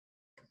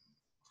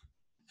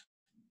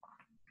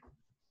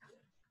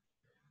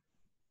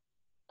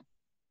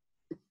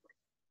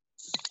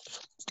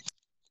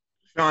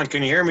Sean,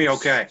 can you hear me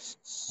okay?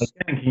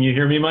 Can you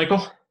hear me,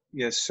 Michael?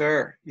 Yes,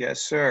 sir.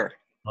 Yes, sir.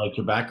 I like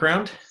your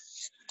background.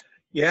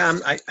 Yeah,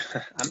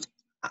 I'm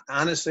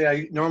honestly,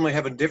 I normally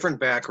have a different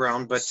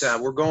background, but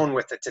we're going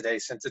with it today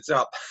since it's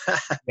up.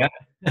 Yeah.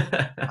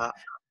 uh,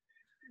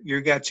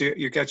 you got your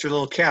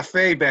little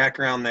cafe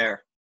background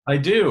there. I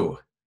do.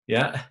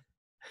 Yeah.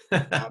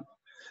 Uh,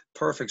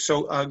 Perfect.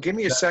 So give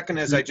me a That second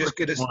as I good for just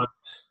get you? a. Want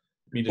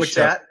me to What's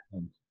shut?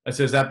 that? I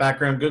said, is that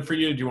background good for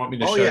you? Do you want me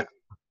to Oh shut yeah. it?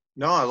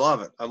 No, I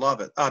love it. I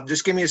love it.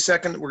 Just give me a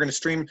second. We're going to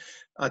stream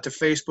to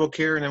Facebook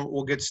here, and then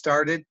we'll get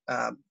started.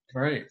 All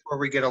right. Where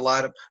we get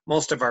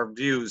most of our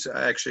views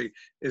actually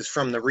is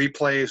from the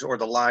replays or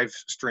the live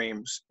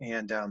streams.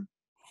 And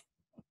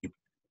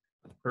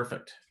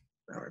Perfect.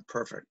 all right,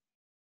 perfect.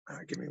 All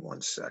right, give me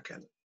 1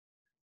 second.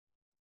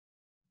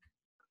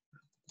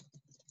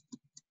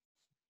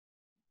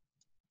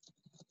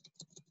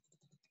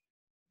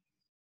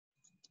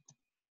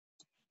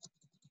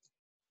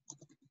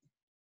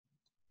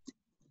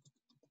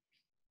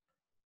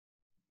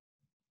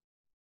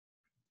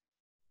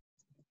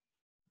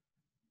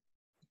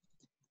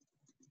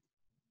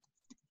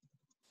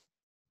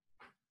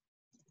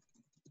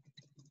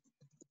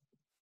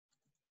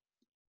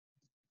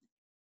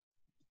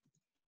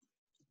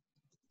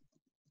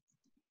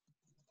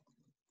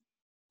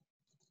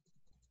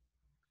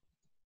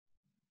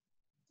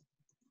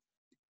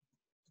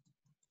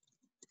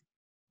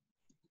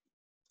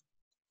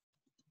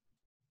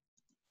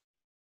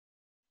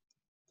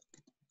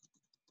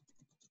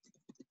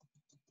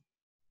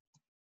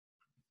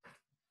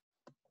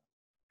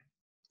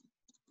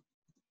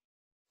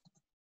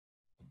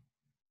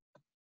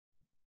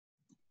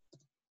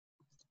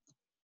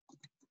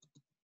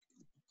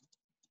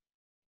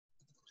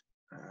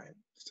 All right,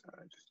 so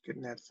just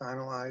getting that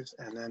finalized,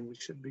 and then we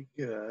should be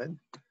good.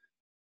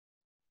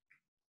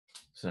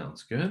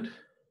 Sounds good.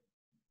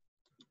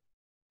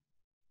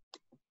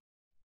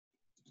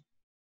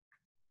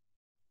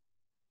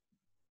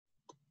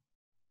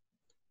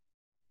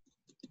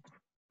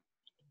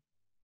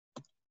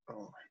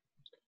 Oh.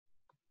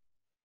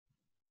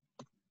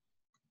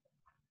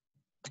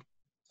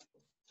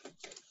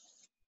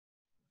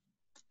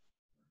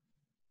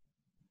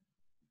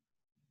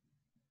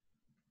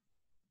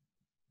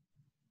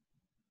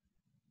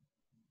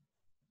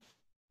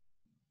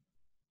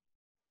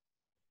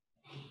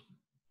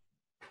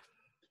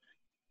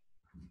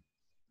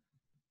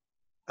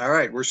 All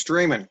right, we're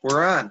streaming.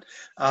 We're on.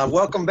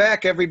 Welcome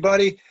back,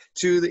 everybody,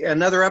 to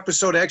another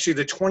episode, actually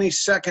the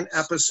 22nd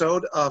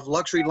episode of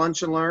Luxury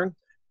Lunch and Learn.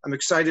 I'm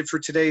excited for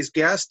today's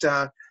guest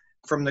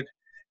from the,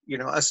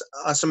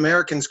 us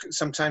Americans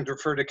sometimes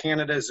refer to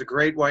Canada as the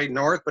Great White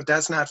North, but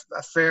that's not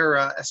a fair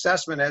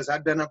assessment, as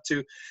I've been up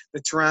to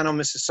the Toronto,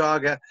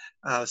 Mississauga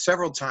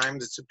several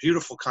times. It's a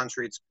beautiful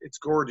country. It's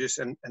gorgeous,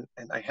 and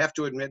I have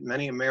to admit,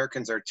 many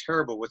Americans are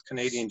terrible with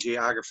Canadian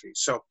geography.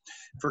 So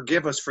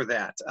forgive us for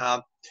that.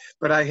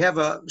 But I have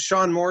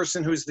Sean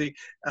Morrison, who's the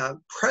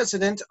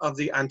president of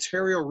the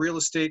Ontario Real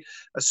Estate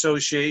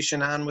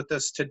Association, on with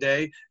us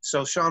today.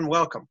 So Sean,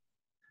 welcome.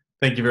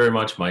 Thank you very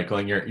much, Michael.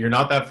 And you're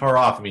not that far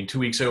off. I mean, 2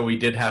 weeks ago we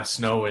did have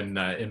snow in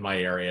my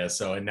area,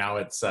 and now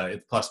it's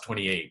plus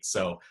 28.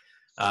 So,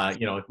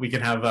 we can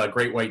have a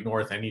Great White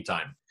North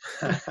anytime.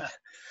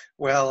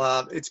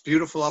 Well, it's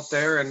beautiful up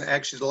there, and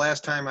actually the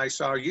last time I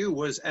saw you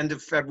was end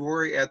of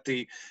February at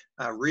the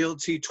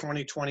Realty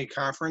 2020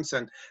 conference,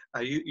 and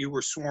you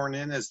were sworn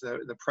in as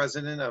the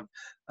president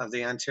of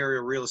the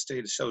Ontario Real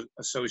Estate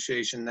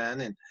Association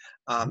then.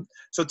 And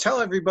so tell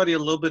everybody a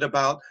little bit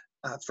about,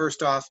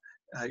 first off,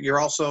 you're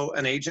also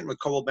an agent with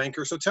Coldwell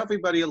Banker. So tell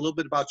everybody a little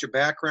bit about your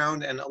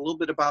background and a little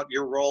bit about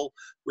your role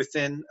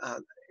within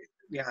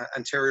the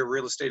Ontario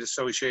Real Estate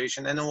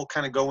Association, and then we'll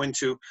kind of go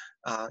into,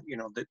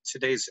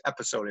 today's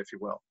episode, if you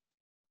will.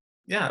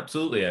 Yeah,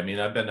 absolutely. I mean,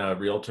 I've been a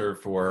realtor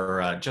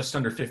for just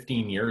under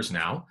 15 years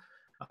now,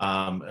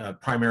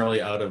 primarily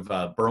out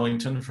of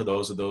Burlington, for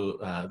those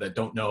that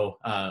don't know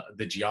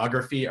the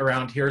geography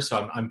around here.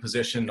 So I'm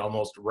positioned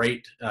almost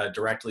right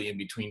directly in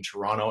between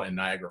Toronto and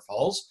Niagara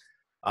Falls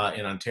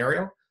in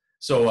Ontario.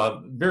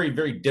 So very,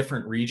 very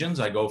different regions.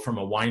 I go from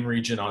a wine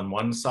region on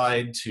one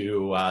side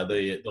to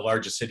the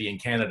largest city in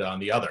Canada on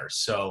the other.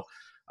 So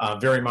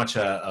very much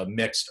a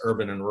mixed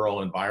urban and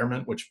rural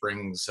environment, which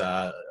brings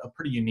a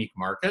pretty unique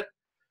market.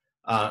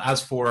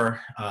 As for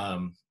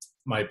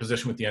my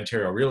position with the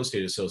Ontario Real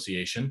Estate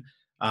Association,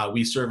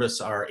 we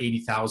service our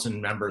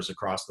 80,000 members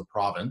across the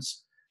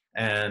province.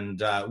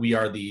 And we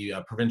are the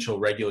provincial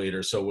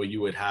regulators. So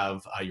you would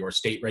have your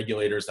state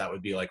regulators, that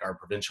would be like our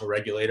provincial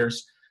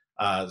regulators.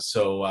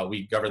 So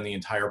we govern the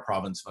entire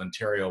province of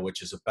Ontario,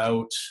 which is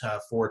about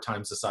 4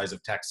 times the size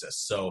of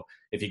Texas. So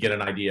if you get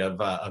an idea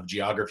of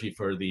geography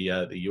for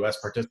the U.S.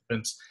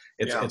 participants,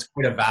 it's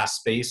quite a vast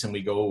space, and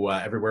we go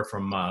everywhere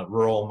from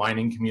rural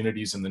mining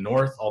communities in the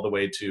north all the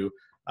way to,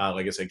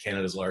 like I said,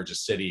 Canada's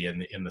largest city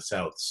in the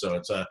south. So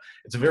it's a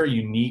very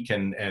unique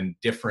and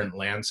different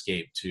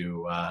landscape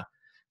to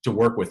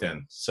work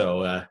within.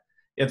 So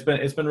It's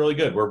been really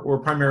good. We're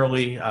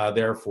primarily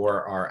there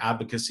for our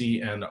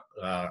advocacy and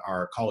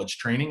our college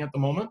training at the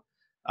moment,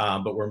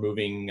 but we're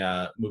moving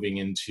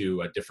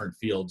into different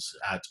fields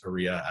at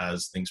AREA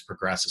as things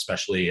progress,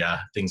 especially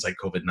things like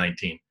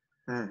COVID-19.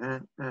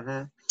 Mm-hmm,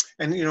 mm-hmm.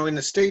 And, in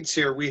the States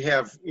here, we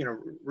have,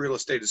 real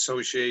estate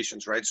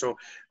associations, right? So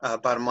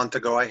about a month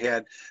ago, I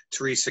had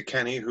Teresa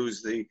Kenny,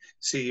 who's the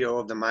CEO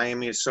of the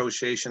Miami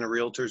Association of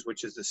Realtors,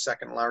 which is the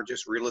second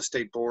largest real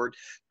estate board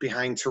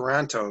behind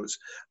Toronto's.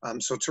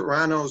 So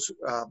Toronto's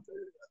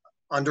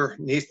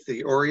underneath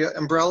the AREA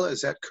umbrella,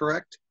 is that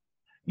correct?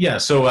 Yeah,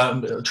 so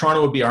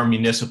Toronto would be our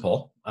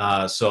municipal.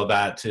 So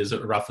that is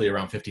roughly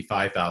around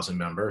 55,000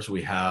 members.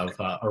 We have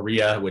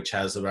AREA, which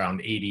has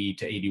around 80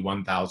 to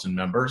 81,000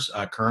 members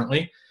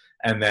currently.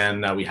 And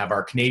then we have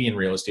our Canadian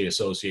Real Estate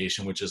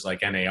Association, which is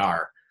like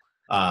NAR,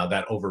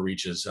 that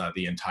overreaches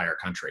the entire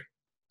country.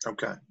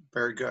 Okay,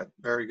 very good,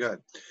 very good.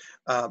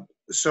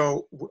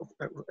 So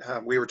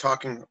we were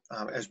talking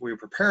as we were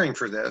preparing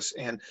for this,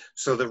 and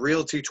so the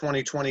Realty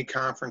 2020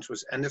 conference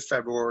was end of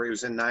February. It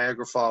was in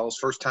Niagara Falls,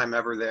 first time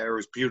ever there. It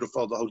was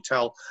beautiful. The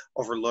hotel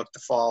overlooked the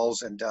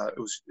falls, and it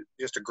was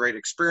just a great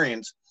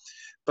experience.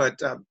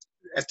 But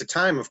at the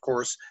time, of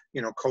course,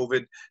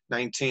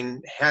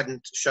 COVID-19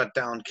 hadn't shut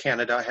down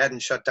Canada,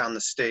 hadn't shut down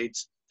the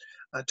States.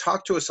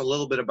 Talk to us a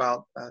little bit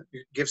about,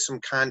 give some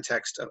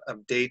context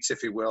of dates,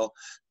 if you will,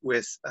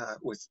 with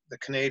the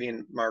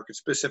Canadian market,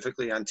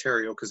 specifically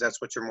Ontario, because that's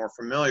what you're more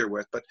familiar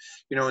with. But,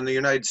 in the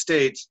United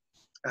States,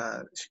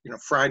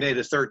 Friday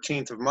the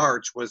 13th of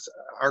March was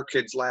our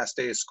kids' last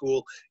day of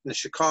school in the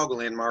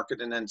Chicagoland market.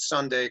 And then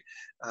Sunday,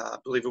 I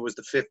believe it was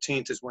the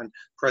 15th, is when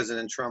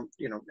President Trump,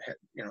 had,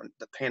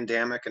 the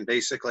pandemic and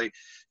basically,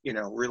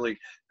 really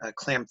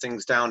clamped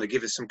things down. To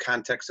give us some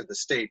context of the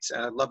States.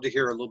 And I'd love to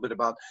hear a little bit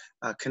about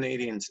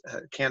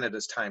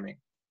Canada's timing.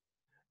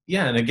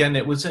 Yeah, and again,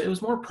 it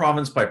was more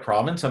province by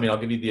province. I mean, I'll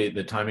give you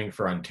the timing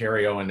for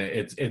Ontario, and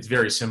it's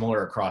very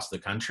similar across the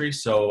country.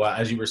 So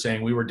as you were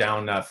saying, we were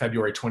down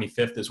February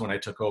 25th is when I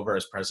took over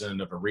as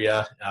president of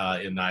AREA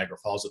in Niagara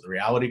Falls at the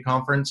Reality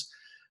Conference.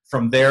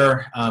 From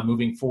there,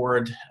 moving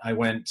forward, I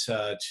went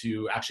to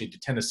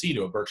Tennessee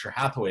to a Berkshire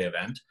Hathaway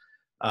event.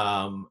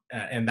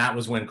 And that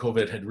was when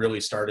COVID had really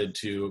started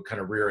to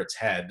kind of rear its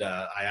head.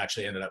 I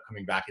actually ended up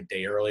coming back a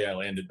day early. I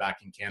landed back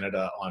in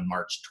Canada on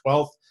March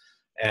 12th.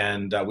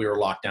 And we were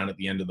locked down at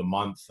the end of the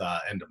month,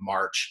 end of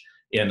March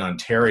in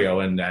Ontario,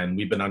 and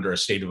we've been under a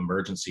state of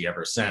emergency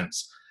ever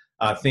since.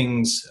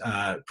 Things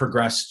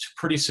progressed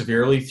pretty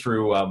severely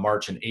through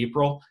March and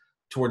April.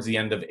 Towards the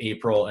end of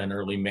April and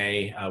early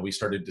May, we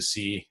started to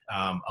see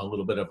a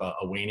little bit of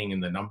a waning in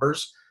the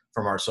numbers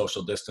from our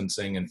social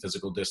distancing and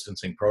physical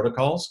distancing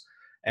protocols.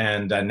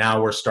 And now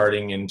we're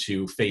starting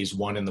into phase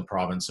one in the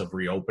province of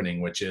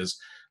reopening, which is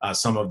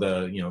some of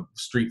the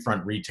street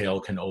front retail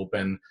can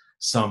open.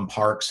 Some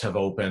parks have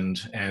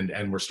opened,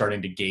 and we're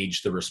starting to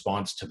gauge the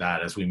response to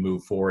that as we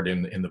move forward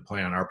in the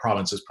plan. Our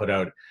province has put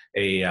out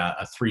a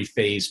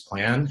 3-phase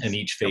plan, and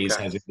each phase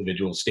has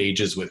individual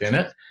stages within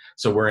it.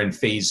 So we're in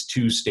phase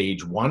 2,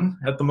 stage 1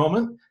 at the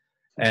moment,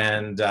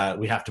 and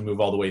we have to move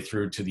all the way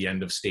through to the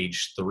end of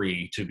stage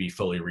 3 to be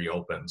fully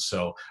reopened.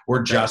 So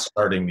we're just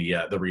starting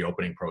the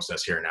reopening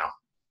process here now.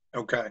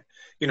 Okay.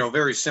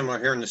 Very similar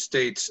here in the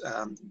States.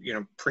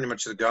 Pretty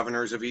much the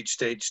governors of each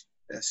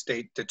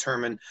state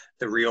determine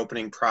the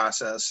reopening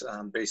process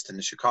based in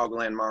the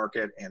Chicagoland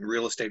market, and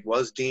real estate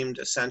was deemed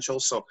essential.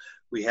 So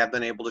we have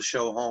been able to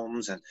show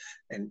homes,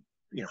 and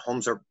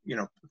homes are,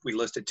 we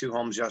listed 2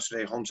 homes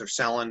yesterday. Homes are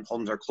selling,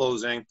 homes are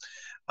closing.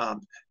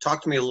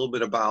 Talk to me a little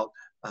bit about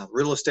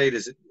real estate.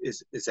 Is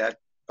that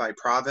by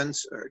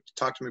province? Or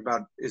talk to me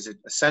about, is it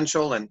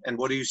essential, and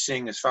what are you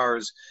seeing as far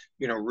as,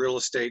 real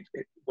estate?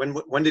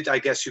 When did, I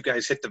guess, you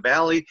guys hit the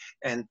valley,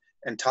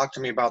 and talk to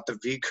me about the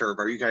V curve.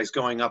 Are you guys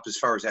going up as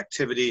far as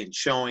activity and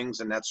showings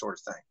and that sort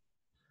of thing?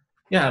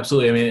 Yeah,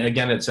 absolutely. I mean,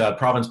 again, it's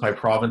province by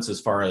province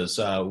as far as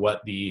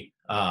what the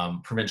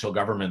provincial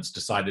governments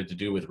decided to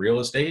do with real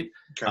estate.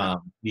 Okay.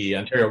 The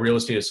Ontario Real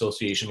Estate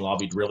Association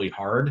lobbied really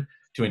hard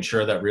to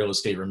ensure that real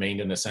estate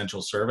remained an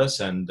essential service,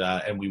 and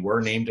we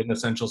were named an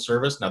essential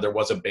service. Now, there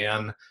was a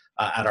ban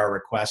at our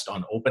request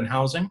on open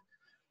housing.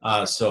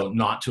 So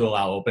not to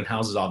allow open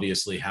houses,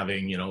 obviously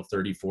having,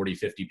 30, 40,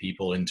 50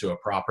 people into a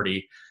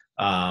property,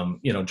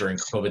 during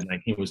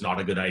COVID-19 was not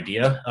a good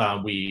idea.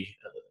 We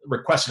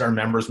requested our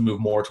members move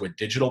more to a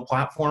digital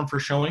platform for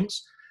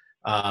showings.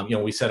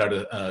 We set out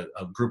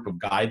a group of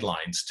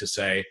guidelines to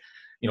say,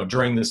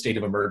 during the state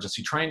of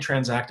emergency, try and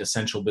transact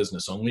essential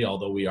business only,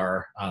 although we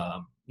are,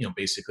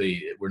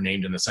 basically we're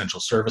named an essential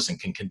service and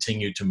can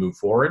continue to move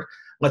forward.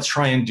 Let's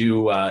try and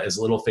do as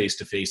little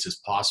face-to-face as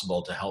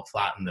possible to help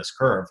flatten this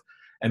curve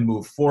and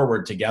move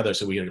forward together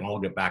so we can all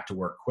get back to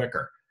work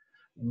quicker.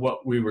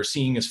 What we were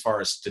seeing as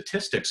far as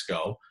statistics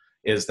go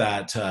is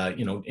that,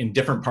 in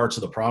different parts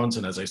of the province,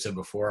 and as I said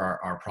before,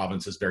 our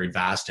province is very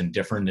vast and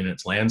different in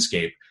its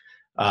landscape.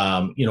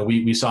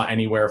 We saw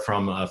anywhere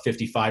from a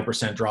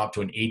 55% drop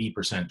to an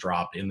 80%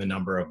 drop in the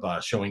number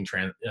of showing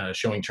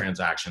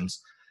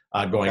transactions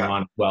going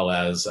on, as well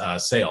as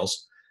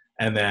sales.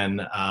 And then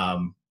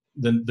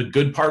the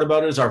good part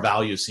about it is our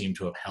values seem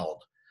to have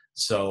held.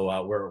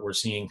 So we're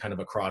seeing kind of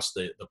across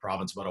the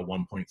province about a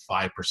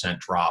 1.5%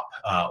 drop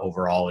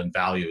overall in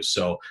values.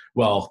 So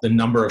while the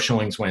number of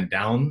showings went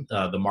down,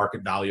 the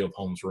market value of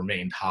homes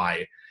remained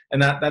high.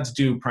 And that's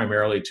due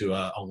primarily to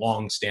a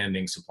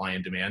long-standing supply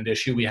and demand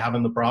issue we have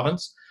in the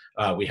province.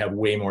 We have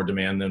way more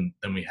demand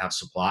than we have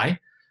supply.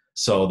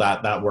 So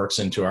that works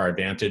into our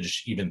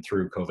advantage even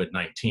through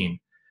COVID-19.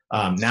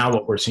 Now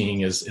what we're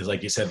seeing is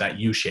like you said, that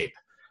U-shape.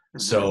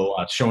 So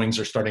showings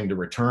are starting to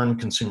return.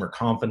 Consumer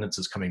confidence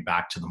is coming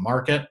back to the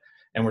market,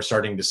 and we're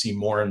starting to see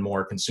more and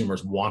more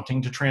consumers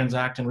wanting to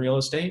transact in real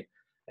estate.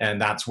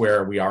 And that's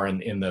where we are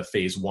in the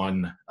phase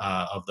one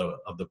of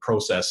the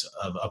process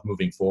of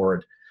moving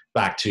forward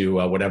back to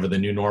whatever the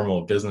new normal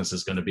of business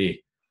is going to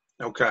be.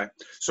 Okay.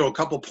 So a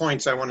couple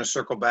points I want to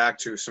circle back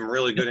to. Some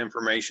really good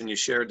information you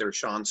shared there,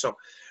 Sean.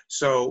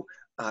 So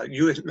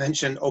you had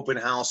mentioned open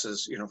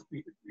houses,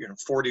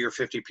 40 or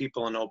 50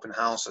 people in open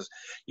houses.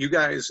 You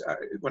guys,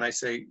 when I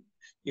say,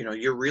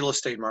 your real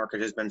estate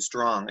market has been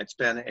strong. It's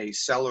been a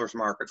seller's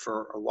market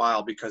for a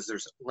while because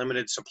there's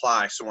limited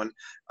supply. So when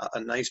a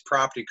nice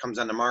property comes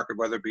on the market,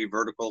 whether it be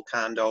vertical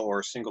condo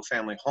or single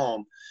family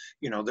home,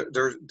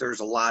 there's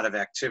a lot of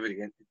activity.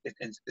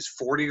 And is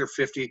 40 or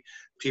 50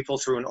 people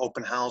through an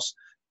open house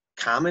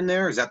common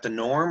there? Is that the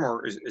norm,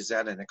 or is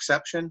that an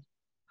exception?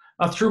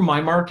 Through my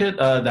market,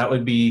 that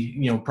would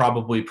be,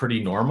 probably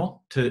pretty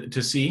normal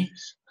to see.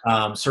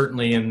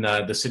 Certainly in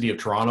the city of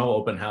Toronto,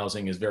 open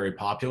housing is very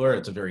popular.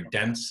 It's a very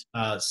dense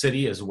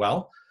city as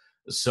well.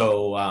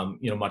 So,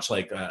 much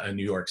like a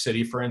New York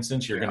City, for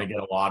instance, you're going to get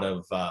a lot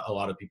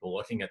of people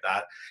looking at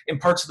that. In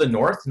parts of the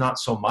north, not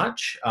so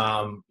much.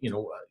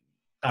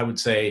 I would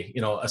say,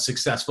 a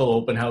successful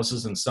open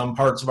houses in some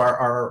parts of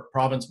our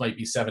province might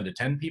be 7 to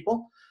 10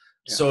 people.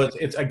 Yeah. So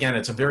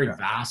it's a very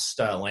vast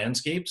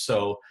landscape.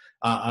 So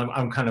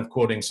I'm kind of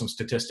quoting some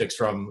statistics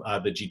from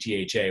the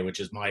GTHA, which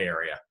is my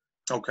area.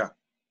 Okay.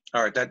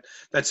 All right.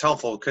 That's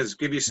helpful, because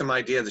give you some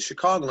idea, the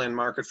Chicagoland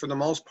market for the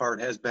most part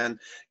has been,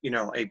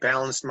 a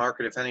balanced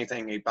market, if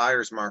anything, a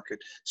buyer's market,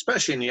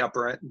 especially in the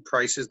upper end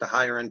prices, the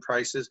higher end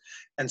prices.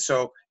 And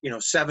so,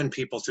 7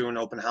 people through an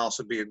open house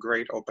would be a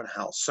great open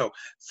house. So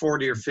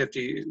 40 or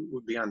 50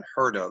 would be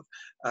unheard of.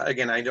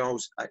 Again, I know,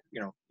 a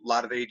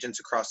lot of agents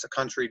across the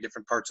country,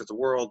 different parts of the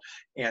world,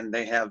 and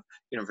they have,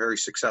 very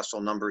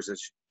successful numbers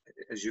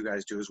as you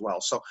guys do as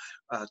well. So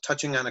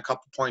touching on a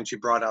couple points you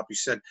brought up, you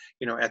said,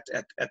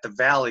 at the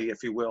Valley,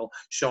 if you will,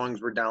 showings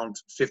were down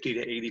 50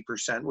 to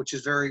 80%, which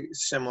is very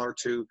similar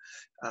to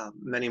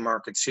many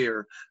markets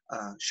here.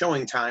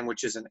 Showing Time,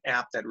 which is an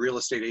app that real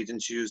estate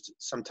agents use to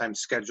sometimes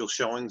schedule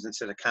showings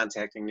instead of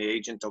contacting the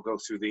agent, they'll go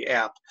through the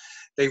app.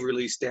 They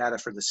release data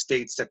for the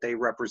states that they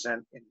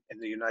represent in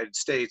the United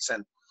States.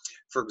 And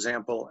for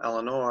example,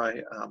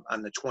 Illinois,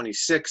 on the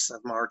 26th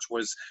of March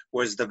was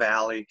the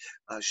Valley.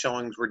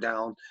 Showings were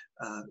down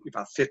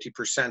about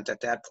 50% at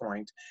that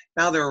point.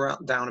 Now they're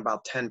down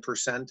about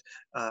 10%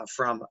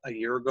 from a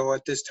year ago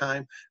at this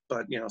time.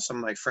 But, some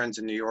of my friends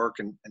in New York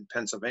and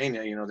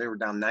Pennsylvania, they were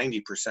down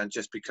 90%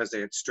 just because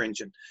they had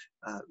stringent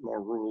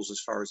more rules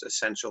as far as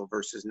essential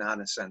versus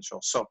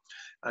non-essential. So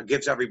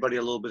gives everybody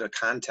a little bit of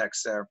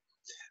context there.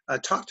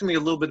 Talk to me a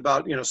little bit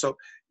about,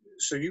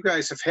 so you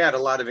guys have had a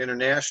lot of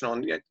international,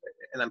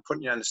 and I'm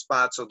putting you on the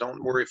spot, so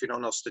don't worry if you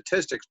don't know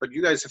statistics, but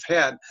you guys have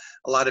had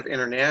a lot of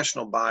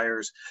international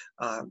buyers,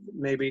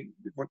 maybe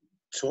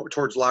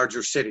towards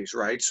larger cities,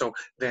 right? So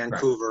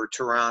Vancouver, right.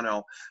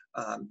 Toronto,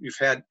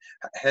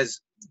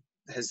 has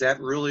that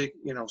really,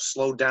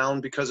 slowed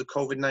down because of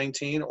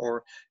COVID-19,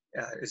 or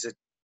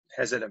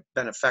has it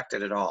been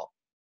affected at all?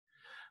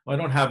 Well, I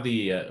don't have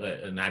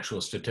an actual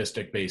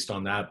statistic based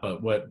on that,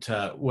 but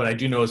what I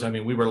do know is,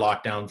 we were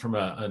locked down from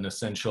an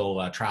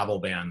essential travel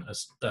ban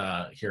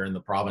here in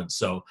the province.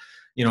 So,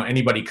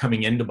 anybody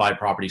coming in to buy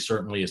property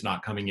certainly is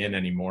not coming in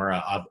anymore.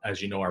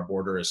 As you know, our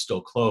border is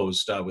still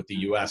closed with the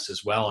U.S.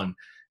 as well,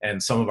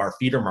 and some of our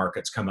feeder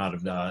markets come out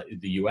of the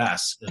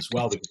U.S. as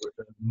well, because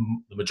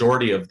the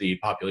majority of the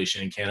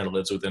population in Canada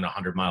lives within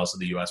 100 miles of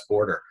the U.S.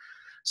 border.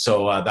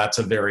 So that's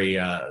a very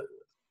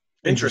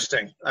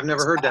interesting. I've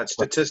never heard that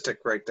statistic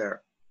right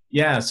there.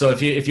 Yeah. So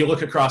if you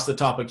look across the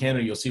top of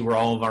Canada, you'll see where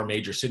all of our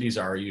major cities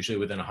are, usually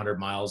within 100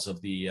 miles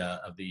of the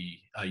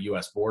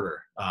U.S.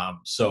 border.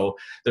 So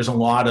there's a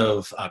lot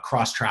of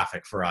cross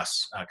traffic for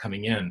us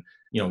coming in.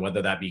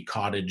 Whether that be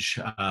cottage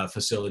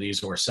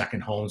facilities or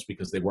second homes,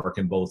 because they work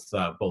in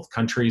both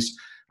countries.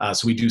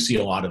 So we do see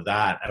a lot of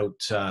that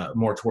out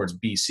more towards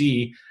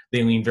BC.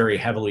 They lean very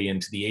heavily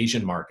into the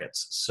Asian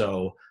markets.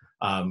 So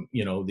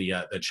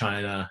the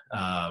China.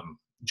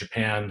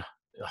 Japan,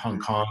 Hong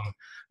Kong,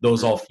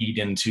 those all feed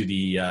into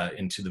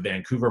the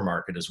Vancouver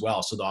market as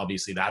well. So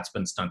obviously that's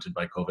been stunted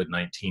by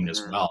COVID-19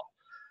 as well.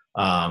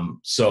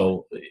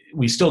 So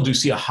we still do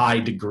see a high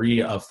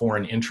degree of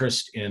foreign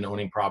interest in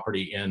owning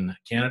property in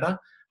Canada,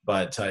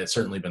 but it's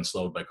certainly been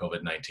slowed by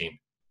COVID-19.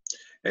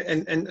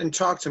 And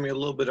talk to me a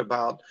little bit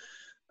about,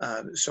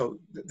 so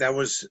that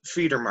was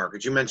feeder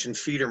markets. You mentioned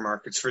feeder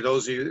markets. For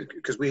those of you,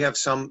 because we have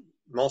some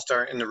most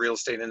are in the real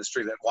estate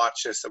industry that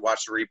watch this, that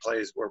watch the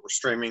replays where we're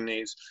streaming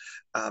these,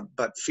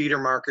 but feeder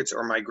markets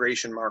or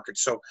migration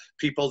markets. So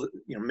people,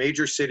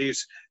 major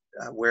cities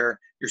where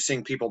you're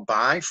seeing people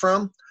buy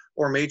from,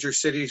 or major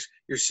cities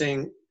you're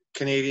seeing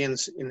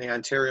Canadians in the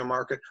Ontario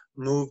market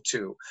move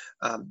to,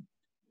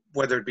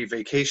 whether it be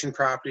vacation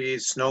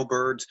properties,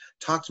 snowbirds.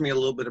 Talk to me a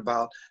little bit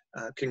about,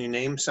 can you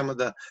name some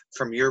of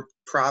from your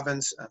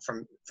province,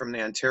 from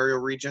the Ontario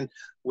region,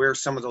 where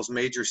some of those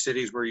major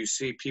cities where you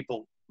see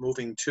people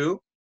moving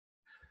to?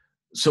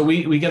 So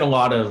we get a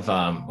lot of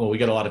we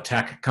get a lot of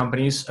tech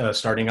companies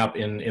starting up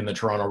in the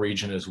Toronto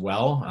region as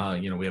well.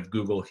 We have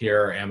Google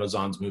here,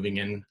 Amazon's moving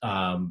in,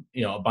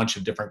 a bunch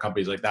of different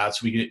companies like that.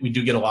 So we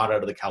do get a lot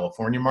out of the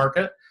California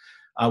market.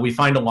 We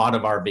find a lot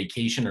of our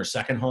vacation or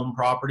second home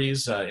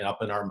properties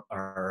up in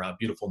our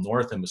beautiful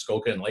north in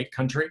Muskoka and Lake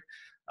Country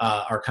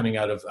are coming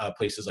out of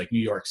places like New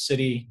York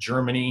City,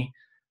 Germany,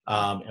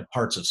 and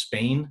parts of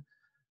Spain.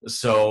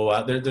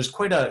 So there's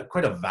quite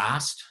a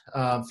vast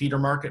feeder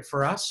market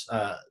for us.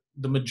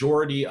 The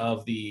majority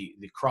of the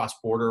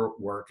cross-border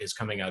work is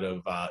coming out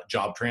of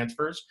job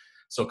transfers.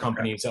 So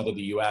companies out of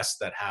the US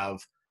that have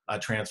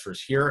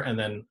transfers here. And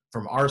then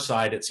from our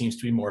side, it seems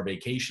to be more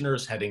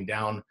vacationers heading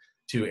down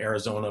to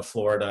Arizona,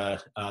 Florida,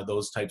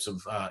 those types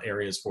of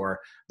areas for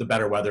the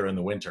better weather in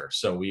the winter.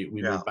 So we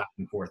move back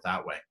and forth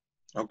that way.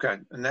 Okay,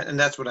 and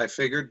that's what I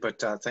figured,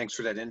 but thanks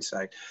for that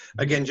insight.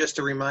 Again, just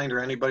a reminder,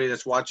 anybody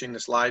that's watching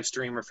this live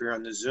stream, or if you're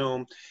on the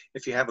Zoom,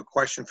 if you have a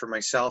question for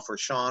myself or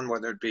Sean,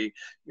 whether it be,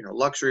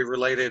 luxury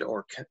related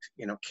or,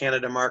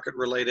 Canada market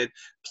related,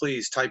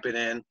 please type it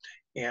in.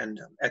 And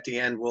at the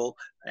end, we'll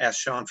ask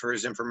Sean for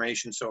his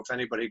information. So if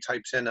anybody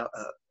types in a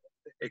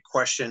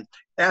question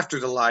after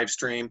the live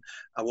stream,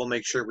 we'll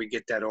make sure we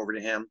get that over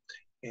to him,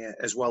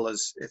 as well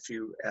as if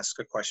you ask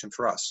a question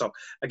for us. So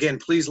again,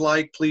 please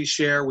please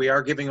share. We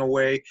are giving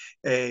away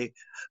a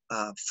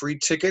free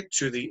ticket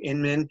to the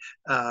Inman.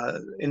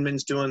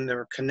 Inman's doing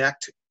their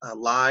Connect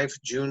live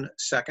June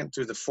 2nd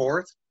through the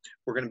 4th.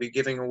 We're going to be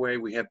giving away,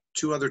 we have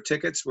 2 other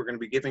tickets. We're going to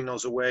be giving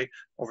those away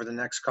over the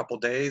next couple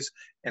days.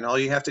 And all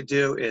you have to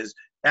do is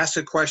ask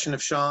a question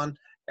of Sean,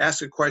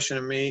 ask a question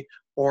of me,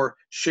 or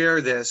share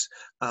this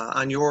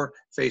on your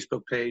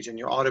Facebook page, and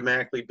you'll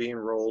automatically be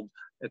enrolled.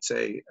 It's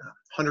a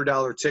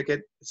 $100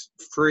 ticket. It's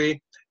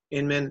free.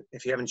 Inman,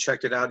 if you haven't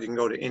checked it out, you can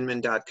go to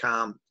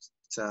inman.com.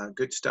 It's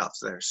good stuff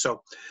there.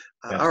 So,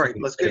 all right,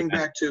 let's getting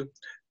back to,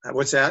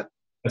 what's that?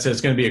 I said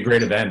it's going to be a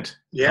great event.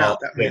 Yeah.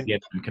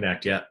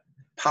 Connect, yeah.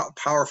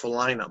 Powerful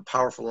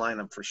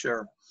lineup for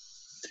sure.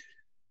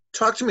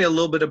 Talk to me a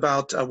little bit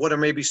about what are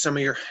maybe some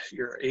of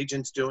your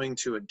agents doing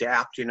to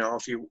adapt,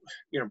 if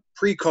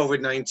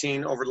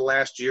pre-COVID-19 over the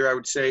last year. I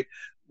would say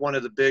one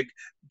of the big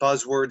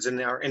buzzwords in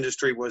our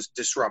industry was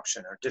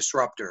disruption or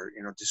disruptor,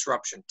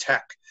 disruption,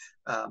 tech.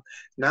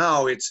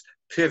 Now it's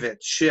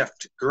pivot,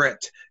 shift,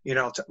 grit.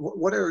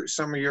 What are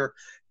some of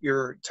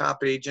your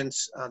top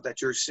agents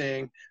that you're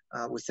seeing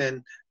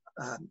within,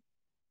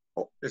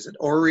 is it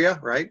Aurea,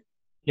 right?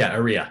 Yeah,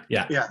 Aurea,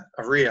 yeah. Yeah,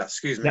 Aurea,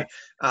 excuse me.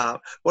 Yeah.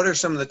 What are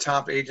some of the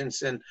top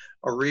agents in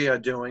Aurea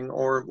doing,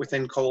 or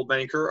within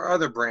Coldbank or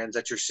other brands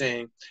that you're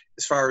seeing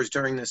as far as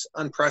during this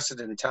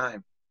unprecedented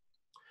time?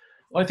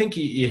 Well, I think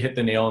you hit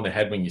the nail on the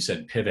head when you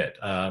said pivot.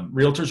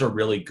 Realtors are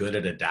really good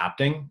at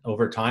adapting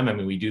over time. I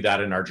mean, we do that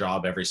in our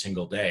job every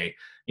single day,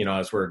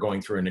 as we're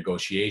going through a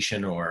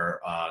negotiation or,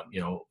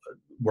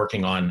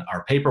 working on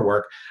our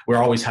paperwork, we're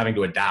always having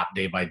to adapt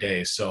day by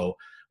day. So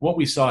what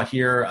we saw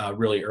here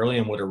really early,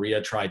 and what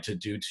Aurea tried to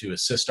do to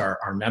assist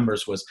our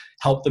members, was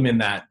help them in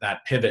that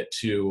pivot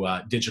to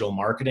digital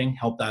marketing,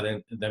 help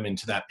them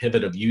into that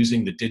pivot of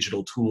using the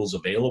digital tools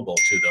available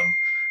to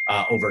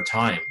them over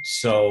time.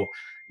 So,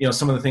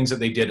 some of the things that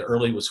they did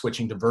early was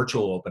switching to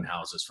virtual open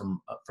houses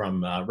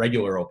from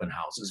regular open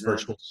houses,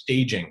 virtual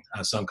staging.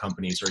 Some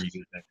companies are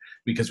using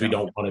because we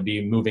don't want to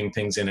be moving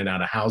things in and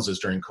out of houses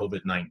during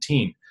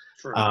COVID-19.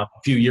 Sure. A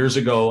few years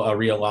ago,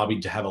 Aurea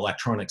lobbied to have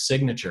electronic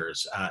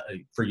signatures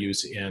for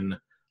use in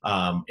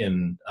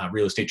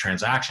real estate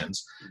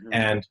transactions.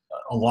 And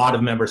a lot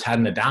of members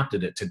hadn't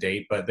adapted it to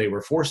date, but they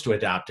were forced to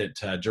adapt it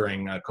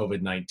during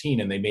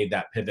COVID-19, and they made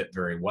that pivot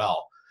very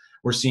well.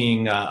 We're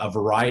seeing a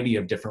variety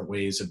of different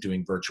ways of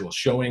doing virtual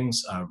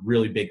showings, a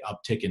really big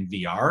uptick in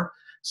VR,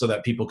 so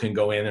that people can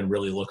go in and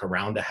really look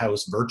around a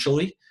house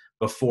virtually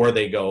before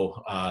they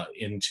go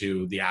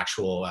into the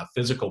actual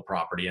physical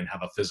property and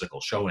have a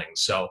physical showing.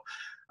 So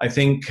I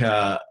think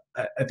that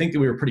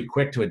we were pretty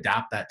quick to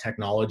adapt that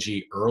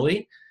technology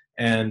early,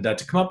 and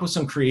to come up with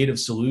some creative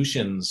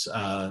solutions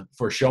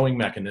for showing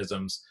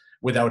mechanisms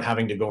without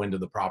having to go into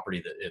the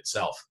property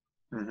itself.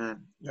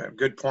 Yeah,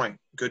 good point.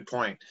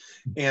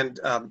 And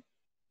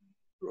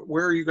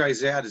where are you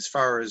guys at as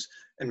far as,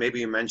 and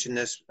maybe you mentioned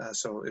this,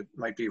 so it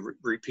might be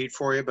repeat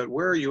for you, but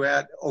where are you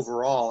at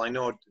overall? I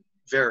know it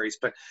varies,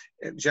 but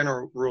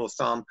general rule of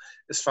thumb,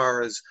 as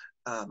far as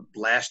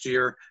last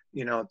year,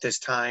 at this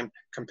time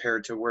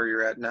compared to where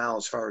you're at now,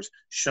 as far as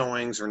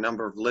showings or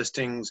number of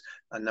listings,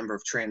 a number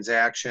of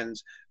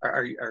transactions,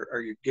 are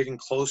you getting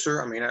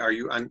closer? I mean, are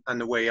you on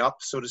the way up,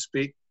 so to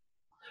speak?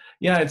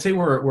 Yeah, I'd say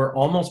we're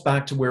almost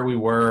back to where we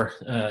were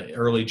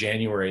early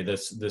January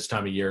this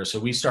time of year. So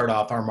we start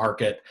off our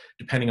market,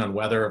 depending on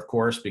weather, of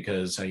course,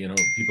 because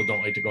people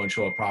don't like to go and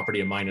show a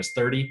property at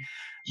 -30.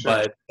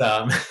 Sure.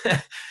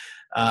 But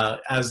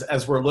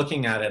as we're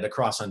looking at it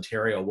across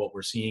Ontario, what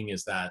we're seeing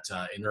is that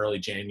in early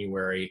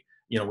January,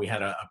 we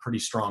had a pretty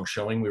strong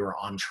showing. We were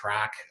on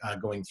track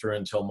going through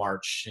until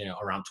March,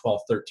 around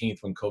 12th, 13th,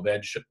 when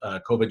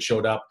COVID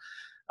showed up.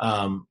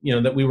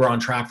 That we were on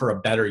track for a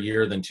better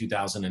year than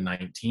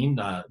 2019,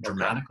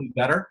 dramatically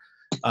better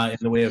in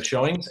the way of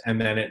showings,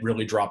 and then it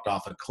really dropped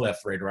off a cliff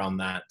right around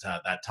that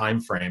time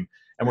frame.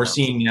 And we're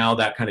seeing now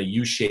that kind of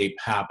U-shape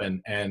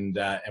happen, and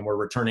we're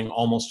returning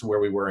almost to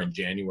where we were in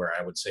January.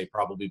 I would say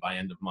probably by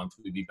end of month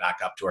we'd be back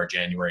up to our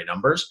January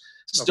numbers.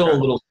 Still a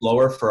little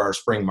slower for our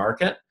spring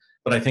market,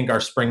 but I think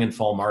our spring and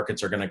fall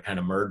markets are going to kind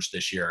of merge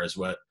this year, is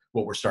what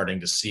we're starting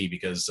to see,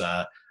 because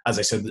as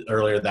I said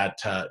earlier, that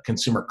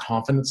consumer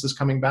confidence is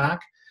coming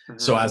back. Mm-hmm.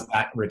 So as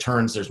that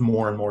returns, there's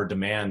more and more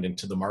demand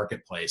into the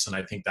marketplace. And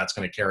I think that's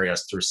going to carry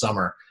us through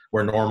summer,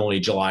 where normally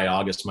July,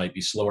 August might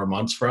be slower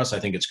months for us. I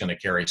think it's going to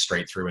carry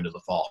straight through into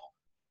the fall.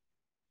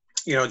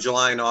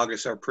 July and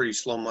August are pretty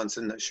slow months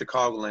in the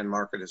Chicagoland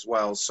market as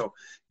well. So,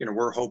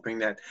 we're hoping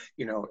that,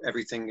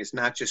 everything is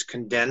not just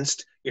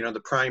condensed.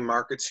 The prime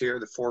markets here,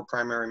 the 4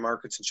 primary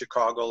markets in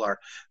Chicago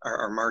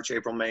are March,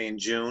 April, May, and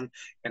June.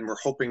 And we're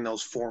hoping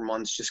those 4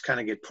 months just kind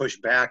of get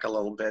pushed back a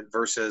little bit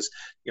versus,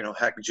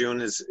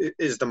 June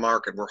is the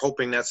market. We're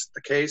hoping that's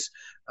the case.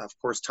 Of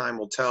course, time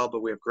will tell,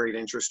 but we have great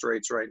interest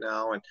rates right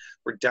now, and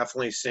we're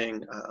definitely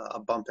seeing a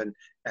bump in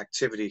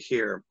activity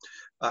here.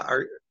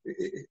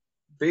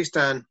 Based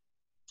on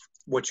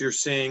what you're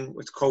seeing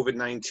with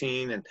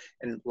COVID-19 and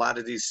a lot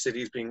of these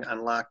cities being on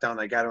lockdown,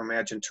 I got to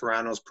imagine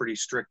Toronto's pretty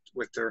strict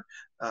with their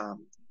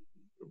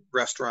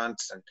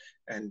restaurants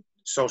and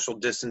social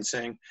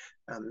distancing,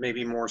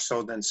 maybe more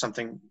so than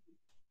something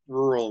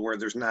rural where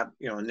there's not,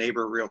 a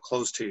neighbor real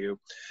close to you.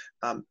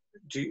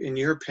 In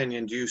your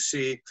opinion, do you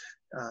see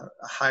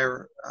a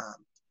higher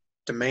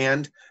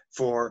demand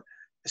for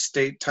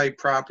estate type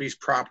properties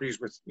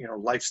with,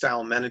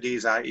 lifestyle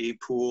amenities, i.e.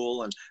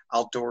 pool and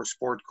outdoor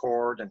sport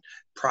court and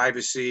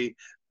privacy?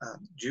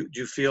 Do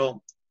you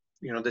feel,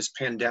 this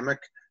pandemic,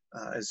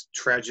 as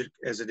tragic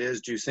as it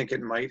is, do you think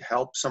it might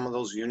help some of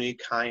those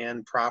unique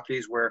high-end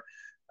properties where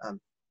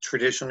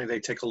traditionally they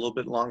take a little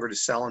bit longer to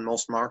sell in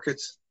most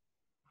markets?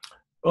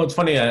 Well, it's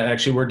funny,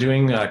 actually, we're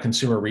doing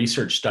consumer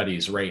research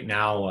studies right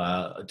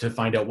now to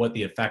find out what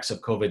the effects of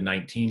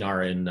COVID-19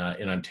 are in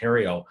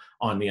Ontario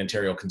on the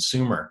Ontario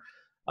consumer.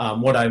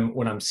 What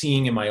I'm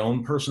seeing in my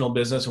own personal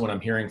business and what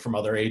I'm hearing from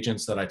other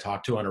agents that I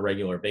talk to on a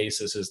regular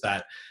basis is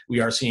that we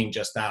are seeing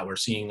just that. We're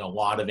seeing a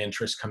lot of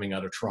interest coming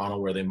out of Toronto,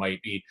 where they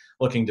might be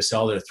looking to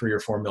sell their $3 or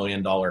 $4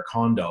 million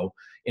condo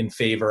in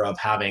favor of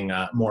having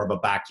more of a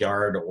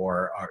backyard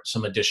or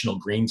some additional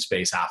green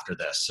space after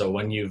this. So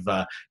when you've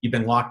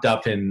been locked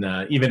up in,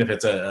 even if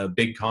it's a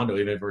big condo,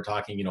 even if we're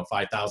talking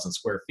 5,000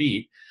 square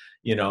feet,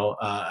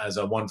 as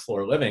a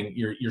 1-floor living,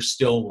 you're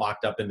still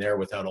locked up in there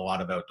without a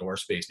lot of outdoor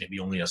space, maybe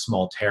only a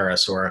small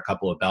terrace or a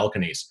couple of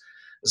balconies.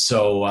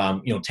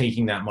 So,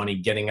 taking that money,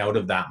 getting out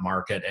of that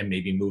market and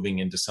maybe moving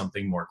into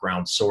something more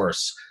ground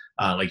source,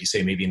 like you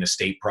say, maybe an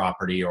estate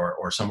property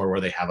or somewhere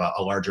where they have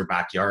a larger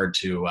backyard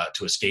to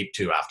escape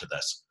to after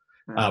this.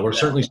 We're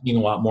certainly seeing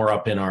a lot more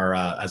up in our,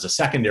 as a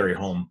secondary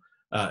home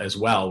as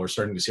well. We're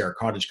starting to see our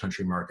cottage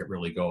country market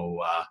really go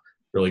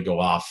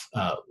off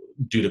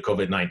due to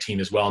COVID-19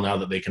 as well, now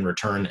that they can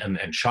return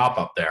and shop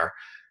up there.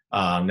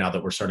 Now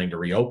that we're starting to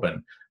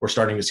reopen, we're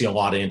starting to see a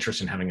lot of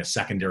interest in having a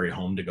secondary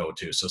home to go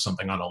to. So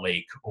something on a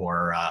lake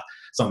or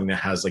something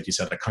that has, like you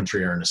said, a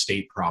country or an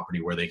estate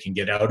property where they can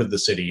get out of the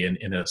city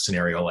in a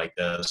scenario like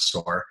this.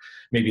 Or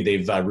maybe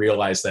they've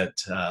realized that,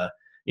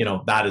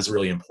 that is a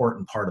really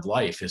important part of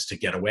life, is to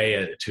get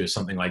away to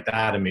something like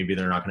that. And maybe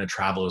they're not going to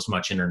travel as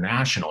much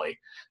internationally.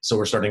 So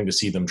we're starting to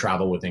see them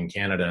travel within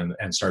Canada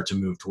and start to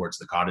move towards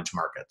the cottage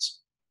markets.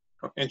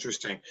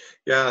 Interesting.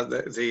 Yeah,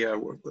 the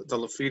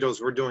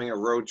LaFidos, we're doing a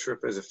road trip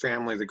as a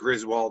family, the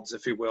Griswolds,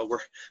 if you will.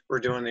 We're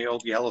doing the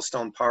old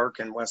Yellowstone Park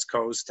and West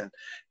Coast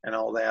and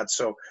all that.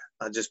 So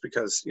just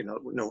because,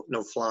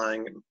 no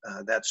flying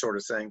and that sort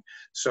of thing.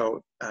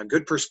 So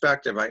good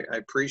perspective. I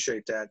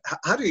appreciate that.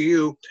 How do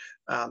you,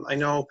 I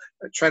know,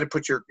 try to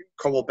put your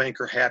Coldwell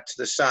Banker hat to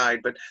the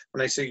side, but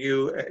when I say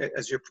you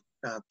as your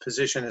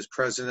position as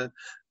president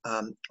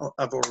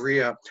of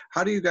OREA,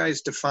 how do you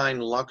guys define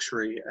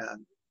luxury?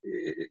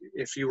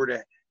 If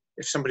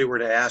somebody were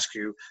to ask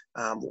you,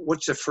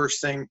 what's the first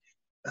thing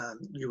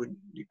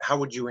how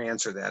would you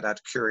answer that out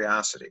of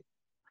curiosity?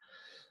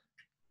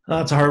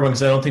 That's a hard one,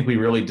 because I don't think we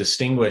really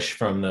distinguish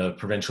from the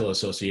provincial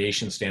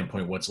association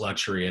standpoint what's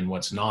luxury and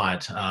what's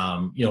not.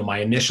 My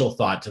initial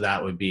thought to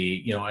that would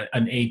be,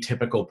 an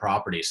atypical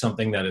property,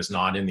 something that is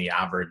not in the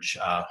average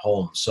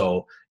home.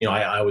 So,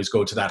 I always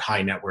go to that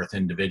high net worth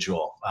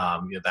individual,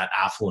 that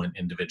affluent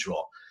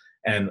individual.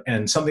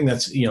 And something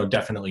that's,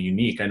 definitely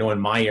unique. I know in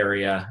my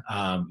area,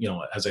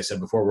 as I said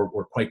before,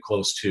 we're quite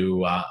close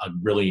to a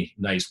really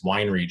nice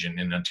wine region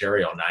in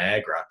Ontario,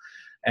 Niagara.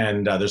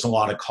 And there's a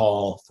lot of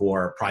call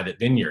for private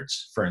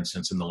vineyards, for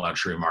instance, in the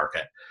luxury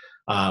market.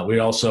 We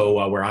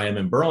also, where I am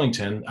in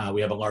Burlington,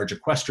 we have a large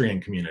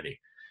equestrian community.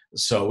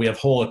 So we have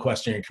whole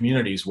equestrian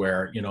communities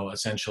where,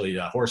 essentially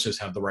horses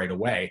have the right of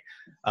way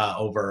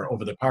over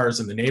the cars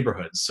in the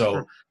neighborhoods.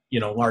 So,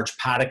 large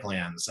paddock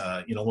lands,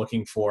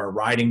 looking for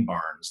riding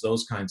barns,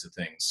 those kinds of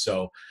things.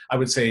 So I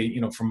would say,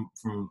 from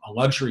a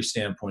luxury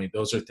standpoint,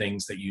 those are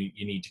things that you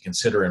need to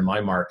consider in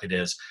my market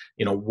is,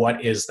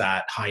 what is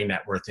that high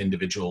net worth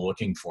individual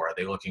looking for? Are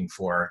they looking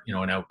for,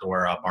 an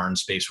outdoor barn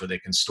space where they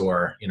can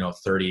store,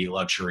 30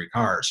 luxury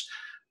cars?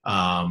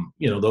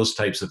 Those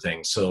types of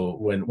things. So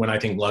when I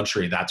think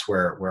luxury, that's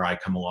where I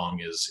come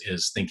along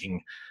is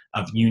thinking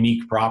of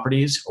unique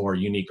properties or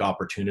unique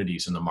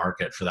opportunities in the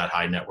market for that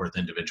high net worth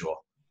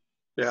individual.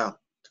 Yeah.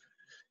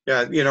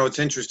 Yeah. It's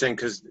interesting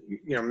because,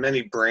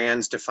 many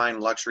brands define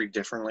luxury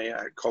differently.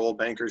 Coldwell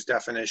Banker's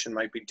definition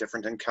might be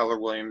different than Keller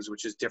Williams,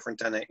 which is different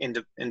than an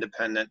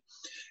independent.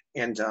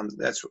 And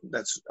that's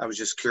I was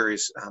just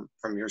curious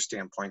from your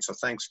standpoint. So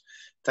thanks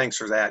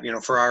for that.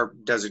 For our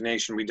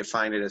designation, we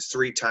define it as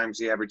 3 times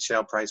the average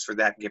sale price for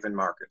that given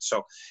market.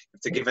 So if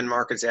the given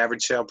market's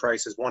average sale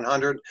price is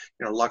 100,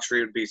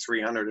 luxury would be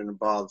 300 and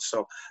above.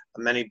 So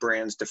many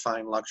brands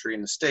define luxury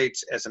in the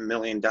States as $1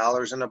 million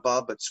and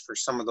above, but for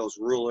some of those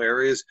rural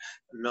areas,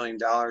 $1 million,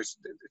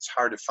 it's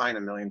hard to find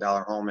 $1 million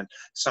home. And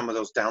some of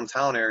those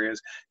downtown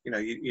areas,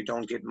 you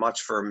don't get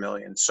much for $1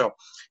 million. So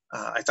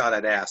I thought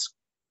I'd ask.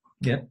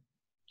 Yeah.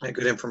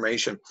 Good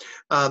information.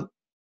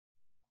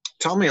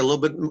 Tell me a little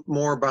bit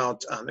more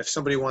about if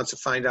somebody wants to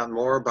find out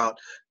more about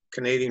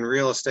Canadian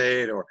real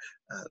estate or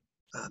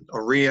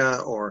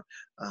OREA or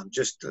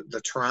just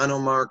the Toronto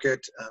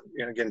market.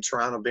 Again,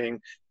 Toronto being,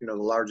 the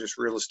largest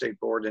real estate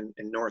board in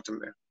North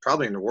America,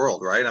 probably in the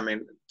world, right? I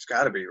mean, it's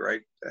got to be,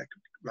 right?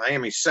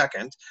 Miami's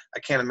second.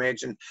 I can't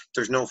imagine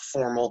there's no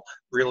formal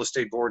real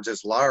estate boards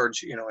as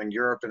large, in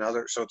Europe and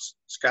other. So it's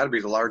got to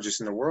be the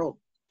largest in the world.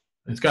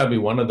 It's got to be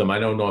one of them. I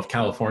don't know if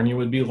California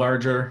would be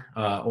larger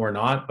or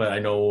not, but I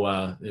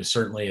know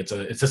certainly it's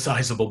a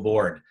sizable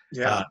board.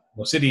 Yeah.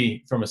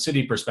 From a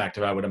city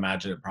perspective, I would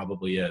imagine it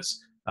probably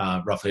is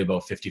roughly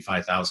about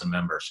 55,000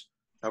 members.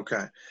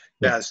 Okay.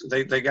 Yes,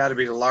 they got to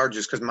be the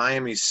largest because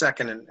Miami's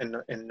second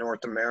in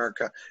North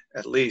America,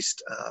 at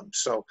least.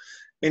 So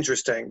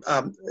interesting.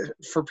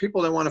 For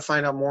people that want to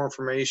find out more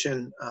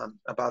information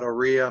about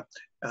OREA,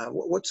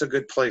 what's a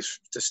good place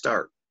to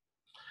start?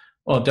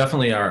 Well,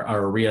 definitely our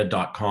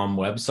OREA.com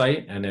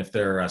website. And if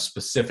they're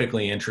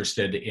specifically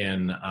interested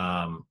in,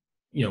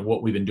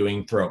 what we've been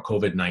doing throughout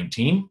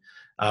COVID-19,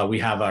 we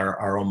have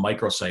our own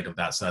microsite of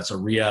that. So that's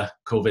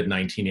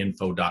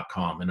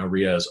OREACovid19info.com, and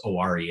OREA is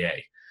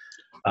OREA.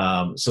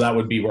 So that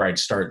would be where I'd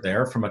start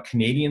there. From a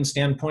Canadian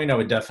standpoint, I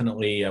would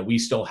definitely, we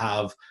still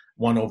have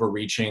one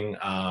overreaching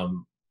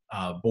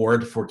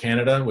board for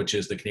Canada, which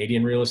is the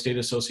Canadian Real Estate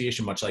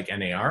Association, much like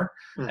NAR.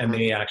 Mm-hmm. And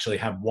they actually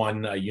have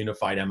one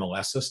unified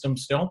MLS system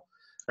still.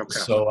 Okay.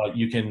 So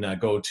you can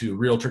go to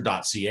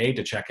realtor.ca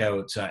to check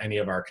out any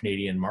of our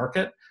Canadian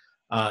market,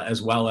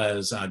 as well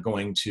as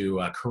going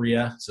to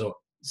Korea, so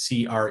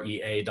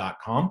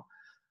CREA.com,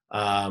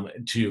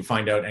 to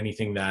find out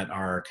anything that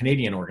our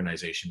Canadian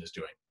organization is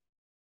doing.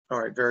 All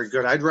right, very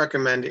good. I'd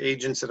recommend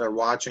agents that are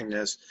watching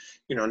this,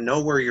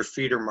 know where your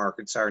feeder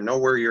markets are, know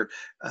where your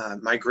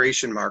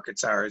migration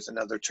markets are is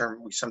another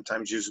term we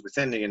sometimes use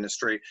within the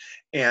industry.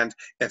 And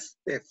if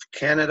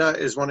Canada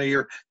is one of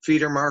your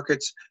feeder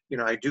markets,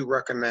 I do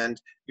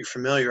recommend you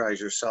familiarize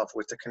yourself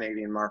with the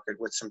Canadian market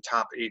with some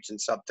top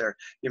agents up there.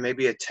 You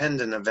maybe attend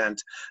an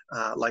event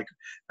like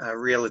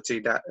Realty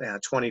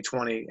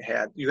 2020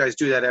 had. You guys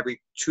do that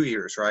every 2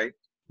 years, right?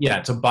 Yeah,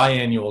 it's a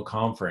biannual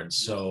conference.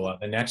 So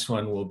the next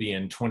one will be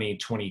in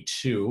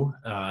 2022,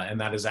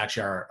 and that is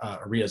actually our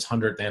OREA's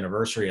 100th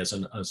anniversary as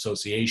an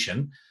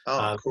association.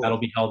 Oh, cool. That'll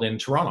be held in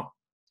Toronto.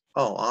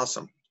 Oh,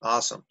 awesome.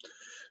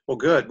 Well,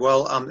 good.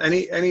 Well,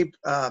 any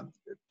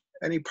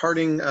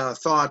parting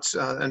thoughts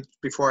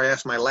before I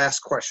ask my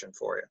last question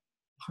for you?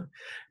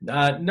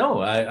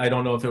 No, I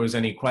don't know if there was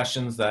any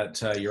questions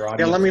that your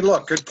audience. Yeah, let me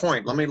look. Good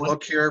point. Let me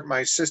look here. My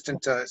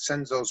assistant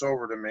sends those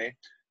over to me.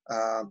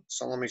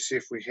 So let me see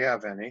if we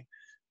have any.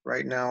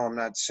 Right now, I'm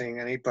not seeing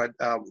any, but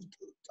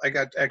I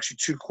got actually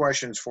 2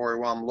 questions for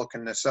you while I'm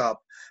looking this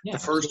up. Yeah, the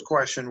first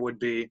question would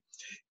be,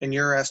 in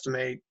your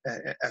in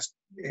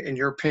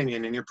your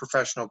opinion, in your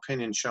professional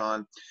opinion,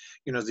 Sean,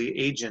 the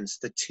agents,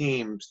 the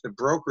teams, the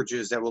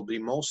brokerages that will be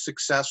most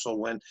successful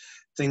when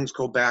things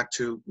go back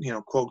to,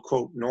 quote,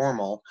 quote,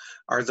 normal,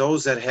 are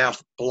those that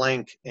have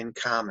blank in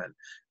common.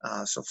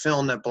 So fill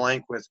in that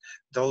blank with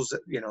those,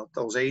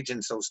 those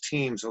agents, those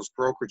teams, those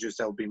brokerages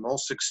that will be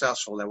most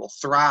successful, that will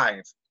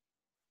thrive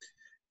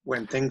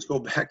when things go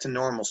back to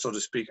normal, so to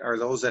speak, are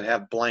those that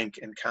have blank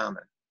in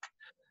common.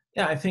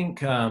 Yeah, I think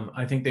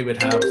they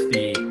would have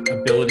the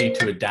ability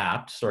to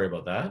adapt. Sorry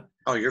about that.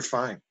 Oh, you're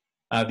fine.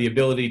 The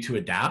ability to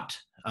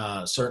adapt,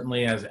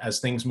 certainly as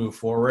things move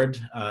forward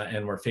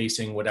and we're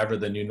facing whatever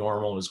the new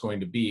normal is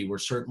going to be, we're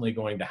certainly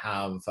going to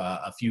have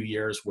a few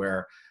years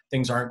where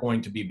things aren't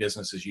going to be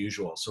business as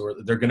usual. So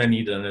they're going to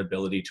need an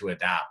ability to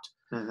adapt.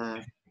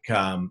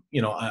 Mm-hmm.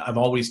 You know, I've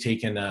always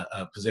taken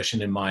a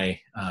position in my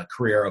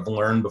career of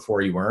learn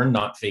before you earn,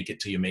 not fake it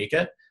till you make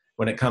it.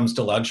 When it comes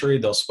to luxury,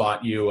 they'll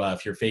spot you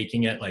if you're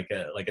faking it, like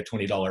a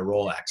 $20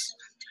 Rolex.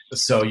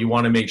 So you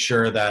want to make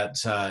sure that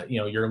you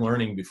know, you're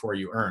learning before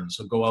you earn.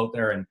 So go out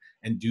there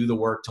and do the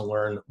work to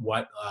learn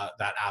what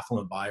that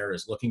affluent buyer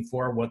is looking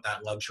for, what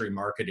that luxury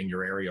market in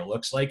your area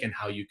looks like, and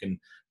how you can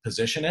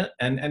position it,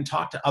 and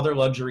talk to other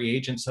luxury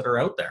agents that are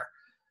out there.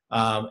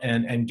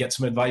 And get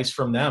some advice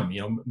from them,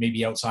 you know,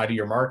 maybe outside of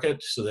your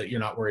market, so that you're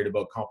not worried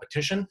about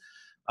competition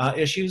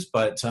issues.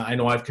 But I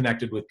know I've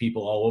connected with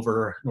people all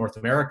over North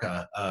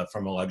America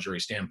from a luxury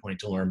standpoint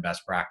to learn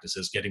best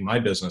practices, getting my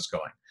business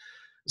going.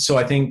 So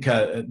I think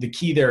the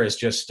key there is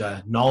just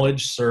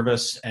knowledge,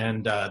 service,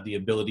 and the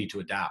ability to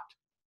adapt.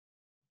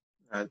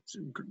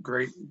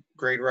 Great,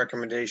 great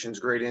recommendations,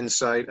 great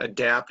insight.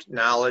 Adapt,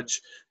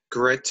 knowledge,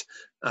 grit.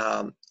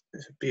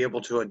 Be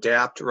able to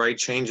adapt, right?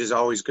 Change is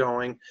always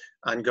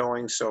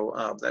ongoing.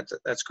 So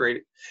that's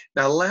great.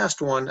 Now,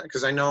 last one,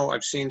 because I know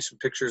I've seen some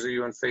pictures of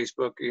you on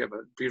Facebook. You have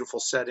a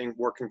beautiful setting,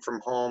 working from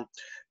home.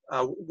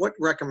 What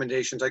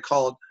recommendations? I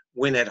call it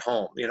win at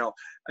home. You know,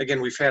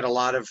 again, we've had a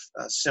lot of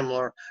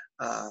similar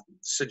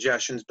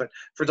suggestions, but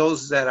for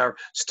those that are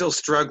still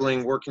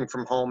struggling working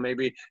from home,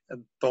 maybe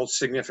both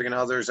significant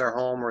others are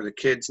home, or the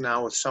kids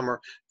now with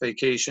summer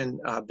vacation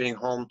being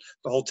home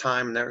the whole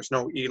time, and there's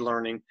no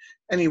e-learning.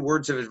 Any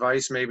words of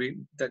advice maybe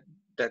that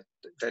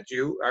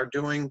you are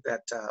doing,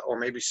 that or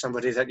maybe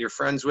somebody that you're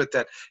friends with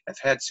that have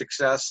had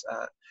success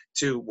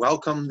to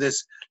welcome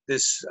this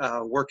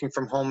working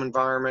from home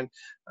environment?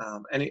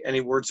 Any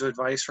words of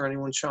advice for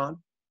anyone, Sean?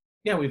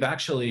 Yeah, we've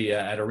actually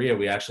at AREA,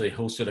 we actually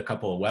hosted a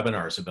couple of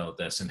webinars about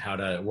this and how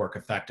to work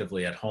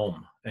effectively at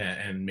home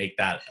and make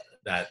that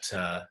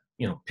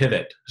you know,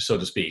 pivot, so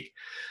to speak.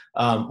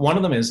 One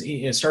of them is,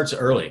 it starts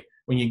early.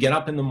 When you get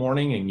up in the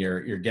morning and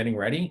you're getting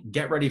ready,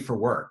 get ready for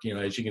work. You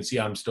know, as you can see,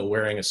 I'm still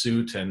wearing a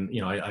suit, and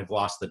you know, I've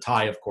lost the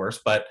tie, of course,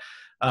 but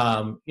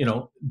you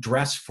know,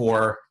 dress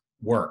for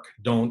work.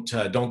 Don't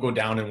go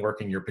down and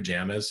work in your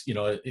pajamas. You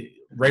know,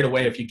 right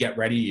away, if you get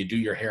ready, you do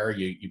your hair,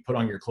 you put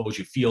on your clothes,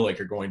 you feel like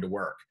you're going to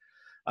work.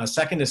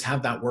 Second is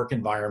have that work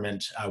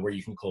environment where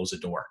you can close a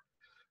door.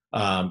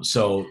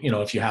 So, you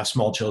know, if you have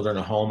small children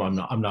at home,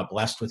 I'm not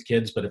blessed with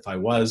kids, but if I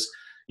was,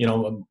 you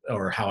know,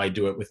 or how I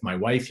do it with my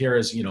wife here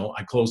is, you know,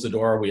 I close the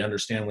door. We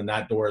understand when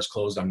that door is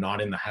closed, I'm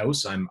not in the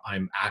house. I'm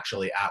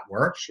actually at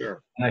work.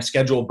 Sure. And I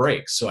schedule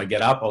breaks. So I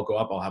get up, I'll go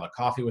up, I'll have a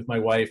coffee with my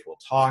wife, we'll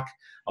talk,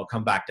 I'll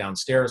come back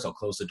downstairs, I'll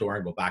close the door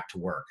and go back to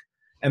work.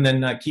 And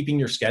then keeping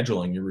your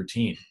schedule and your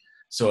routine.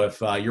 So if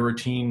your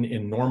routine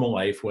in normal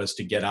life was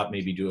to get up,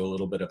 maybe do a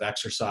little bit of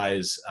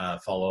exercise,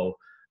 follow,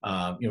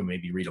 you know,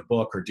 maybe read a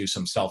book or do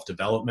some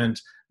self-development,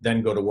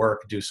 then go to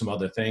work, do some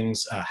other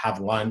things, have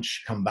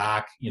lunch, come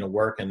back, you know,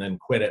 work, and then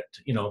quit at,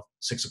 you know,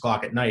 6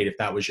 o'clock at night. If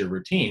that was your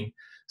routine,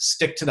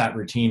 stick to that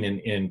routine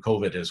in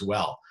COVID as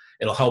well.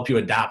 It'll help you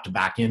adapt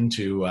back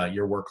into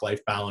your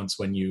work-life balance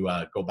when you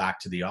go back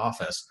to the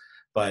office.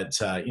 But,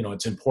 you know,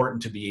 it's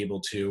important to be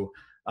able to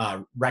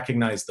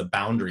recognize the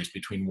boundaries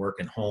between work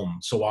and home.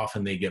 So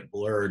often they get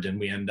blurred, and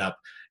we end up,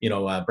 you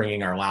know,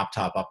 bringing our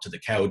laptop up to the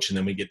couch, and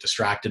then we get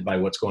distracted by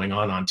what's going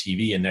on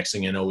TV. And next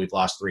thing you know, we've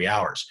lost 3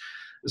 hours.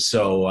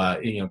 So,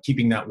 you know,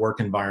 keeping that work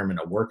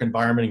environment a work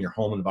environment and your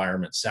home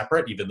environment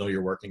separate, even though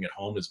you're working at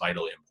home, is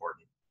vitally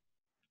important.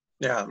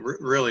 Yeah,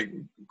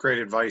 really great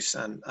advice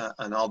on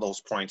all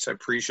those points. I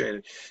appreciate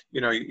it.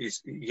 You know, you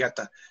got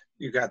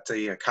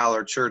the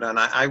collared shirt on.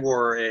 I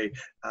wore a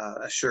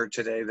shirt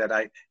today that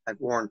I've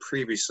worn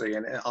previously,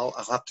 and I'll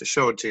have to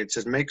show it to you. It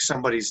says "Make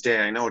somebody's day."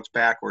 I know it's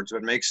backwards,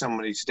 but make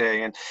somebody's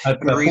day. And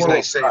the reason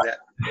I say that,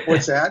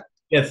 what's that?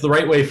 It's the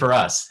right way for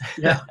us.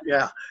 Yeah.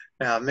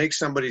 Make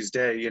somebody's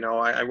day. You know,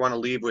 I want to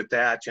leave with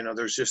that. You know,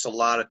 there's just a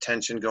lot of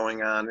tension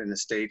going on in the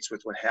States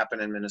with what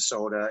happened in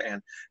Minnesota,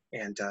 and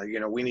you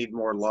know, we need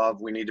more love.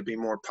 We need to be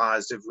more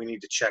positive. We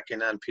need to check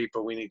in on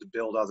people. We need to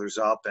build others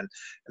up, and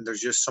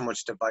there's just so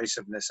much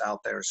divisiveness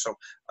out there. So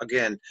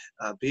again,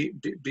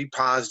 be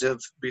positive,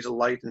 be the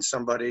light in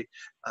somebody,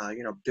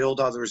 you know, build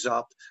others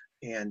up.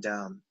 And,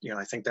 you know,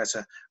 I think that's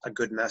a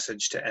good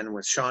message to end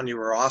with. Sean, you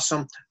were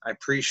awesome. I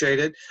appreciate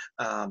it.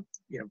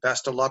 You know,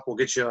 best of luck. We'll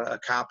get you a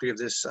copy of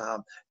this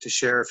to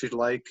share if you'd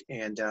like.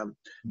 And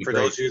for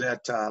those of you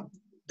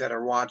that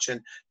are watching,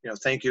 you know,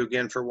 thank you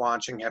again for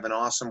watching. Have an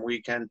awesome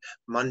weekend.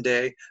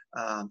 Monday,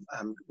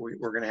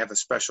 we're going to have a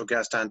special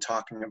guest on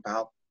talking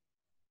about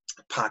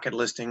pocket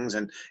listings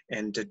and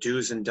the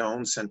do's and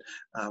don'ts, and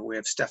we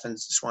have Stefan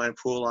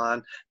Swinepool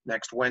on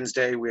next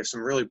Wednesday. We have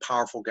some really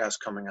powerful guests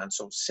coming on.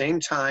 So same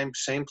time,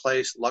 same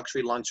place,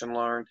 Luxury Lunch and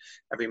Learn,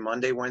 every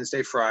Monday,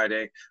 Wednesday,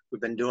 Friday.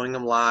 We've been doing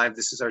them live.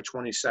 This is our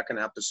 22nd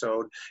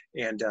episode,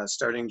 and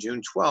starting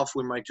June 12th,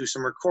 we might do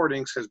some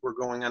recordings because we're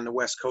going on the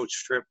West Coast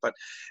trip. But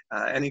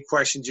any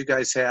questions you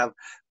guys have,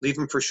 leave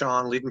them for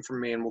Sean, leave them for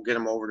me, and we'll get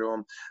them over to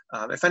him.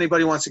 If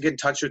anybody wants to get in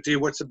touch with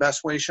you, what's the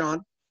best way,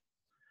 Sean?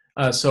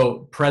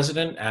 So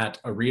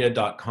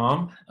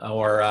president@aurea.com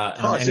or Oh,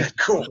 on any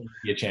cool. social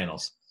media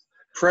channels.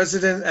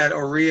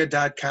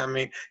 President@aurea.com. I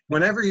mean,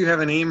 whenever you have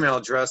an email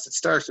address that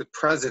starts with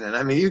president,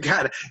 I mean, you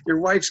got it. Your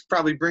wife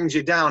probably brings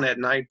you down at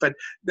night, but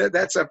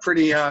that's a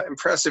pretty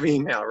impressive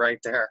email right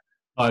there.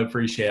 I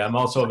appreciate it. I'm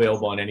also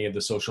available on any of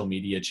the social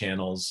media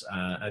channels.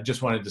 I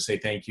just wanted to say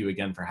thank you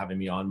again for having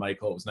me on,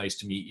 Michael. It was nice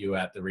to meet you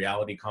at the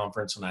Reality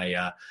Conference, and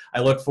I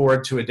look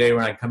forward to a day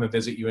when I come and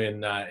visit you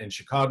in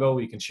Chicago.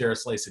 We can share a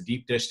slice of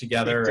deep dish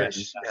together Deep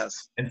dish,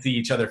 yes. and see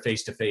each other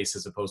face to face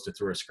as opposed to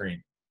through a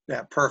screen.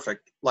 Yeah,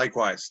 perfect.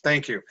 Likewise.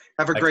 Thank you.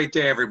 Have a great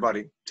day,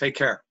 everybody. Take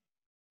care.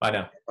 Bye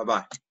now.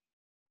 Bye-bye.